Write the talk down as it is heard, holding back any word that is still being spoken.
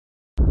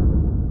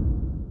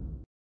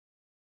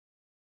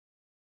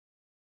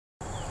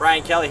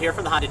Brian Kelly here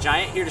from the Honda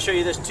Giant, here to show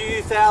you this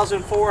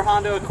 2004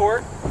 Honda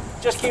Accord.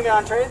 Just came out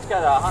on trade. It's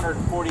got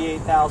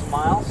 148,000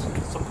 miles.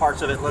 Some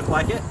parts of it look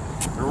like it.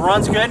 It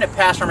runs good and it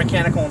passed our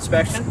mechanical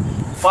inspection.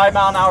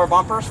 5-mile-an-hour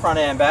bumpers, front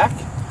and back.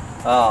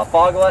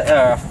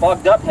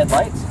 Fogged up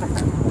headlights.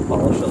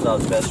 Well, shows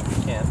out as best we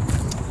can.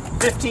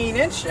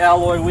 15-inch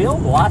alloy wheel,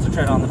 lots of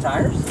tread on the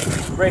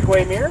tires.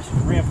 Breakaway mirrors,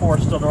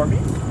 reinforced steel door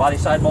beams. Body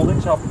side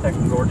moldings help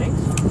protect the door dings.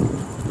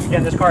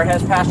 Again, this car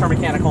has passed our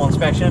mechanical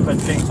inspection, but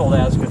it's being sold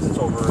as because it's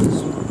over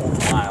its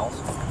miles.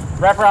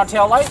 Wraparound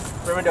tail light,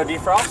 rear window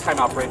defrost,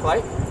 timeout brake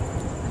light.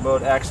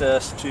 Remote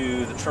access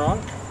to the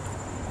trunk.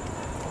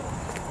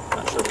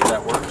 Not sure if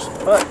that works,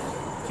 but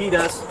he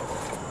does.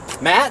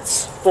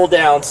 Mats, full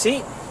down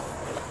seat.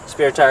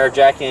 Spare tire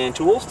jack and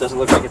tools. Doesn't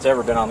look like it's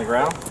ever been on the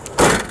ground.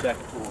 Jack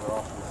and tools are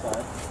off to the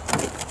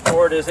side.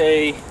 Ford is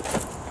a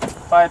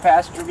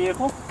 5-passenger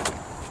vehicle.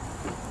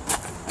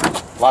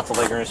 Lots of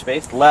legroom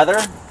space.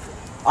 Leather.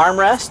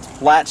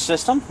 Armrest, latch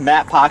system,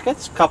 mat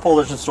pockets, cup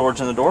holders and storage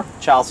in the door,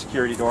 child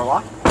security door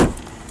lock,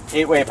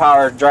 8-way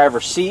power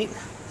driver seat.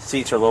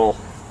 Seats are a little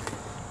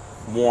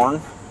worn.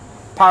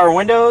 Power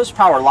windows,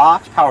 power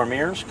locks, power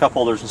mirrors, cup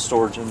holders and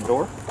storage in the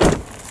door.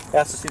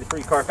 That's to see the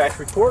free Carfax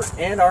report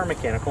and our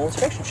mechanical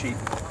inspection sheet.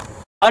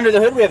 Under the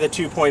hood we have the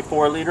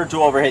 2.4-liter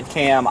dual overhead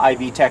cam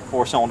IV Tech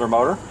 4-cylinder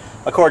motor.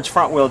 Accord's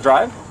front-wheel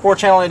drive,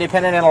 4-channel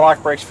independent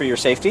anti-lock brakes for your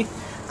safety.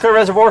 Clear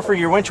reservoir for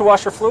your windshield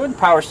washer fluid,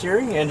 power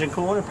steering, engine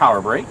coolant, and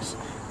power brakes.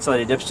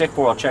 Insulated dipstick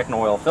for oil check and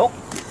oil fill.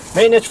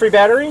 Maintenance-free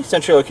battery,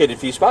 centrally located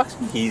fuse box,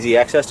 easy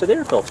access to the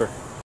air filter.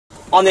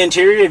 On the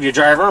interior you have your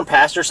driver and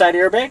passenger side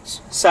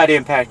airbags, side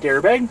impact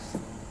airbags,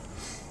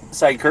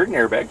 side curtain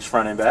airbags,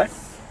 front and back.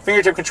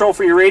 Fingertip control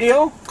for your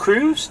radio,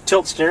 cruise,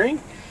 tilt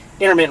steering,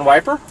 intermittent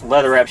wiper,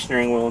 leather-wrapped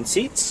steering wheel and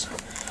seats.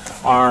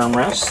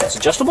 Armrest, it's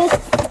adjustable.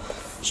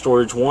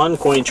 Storage 1,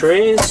 coin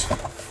trays.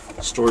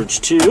 Storage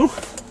 2.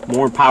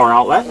 More power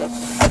outlet.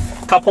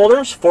 Cup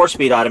holders,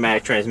 4-speed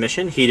automatic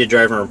transmission, heated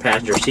driver and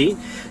passenger seat,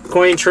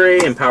 coin tray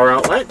and power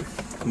outlet,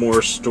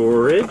 more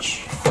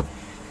storage,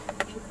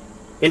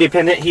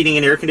 independent heating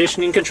and air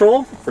conditioning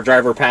control for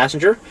driver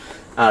passenger,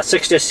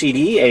 6-disc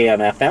CD, AM,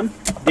 FM,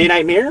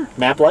 day-night mirror,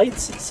 map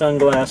lights,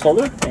 sunglass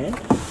holder, and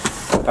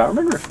power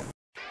moonroof.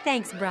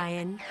 Thanks,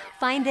 Brian.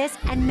 Find this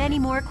and many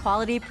more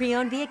quality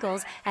pre-owned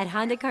vehicles at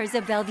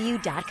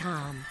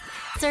HondaCarsOfBellevue.com.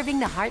 Serving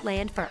the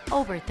heartland for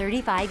over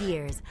 35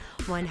 years.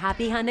 One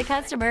happy Honda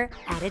customer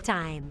at a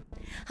time.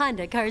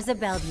 Honda Cars of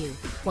Bellevue.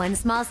 One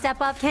small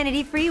step off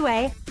Kennedy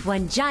Freeway.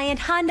 One giant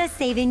Honda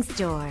savings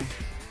store.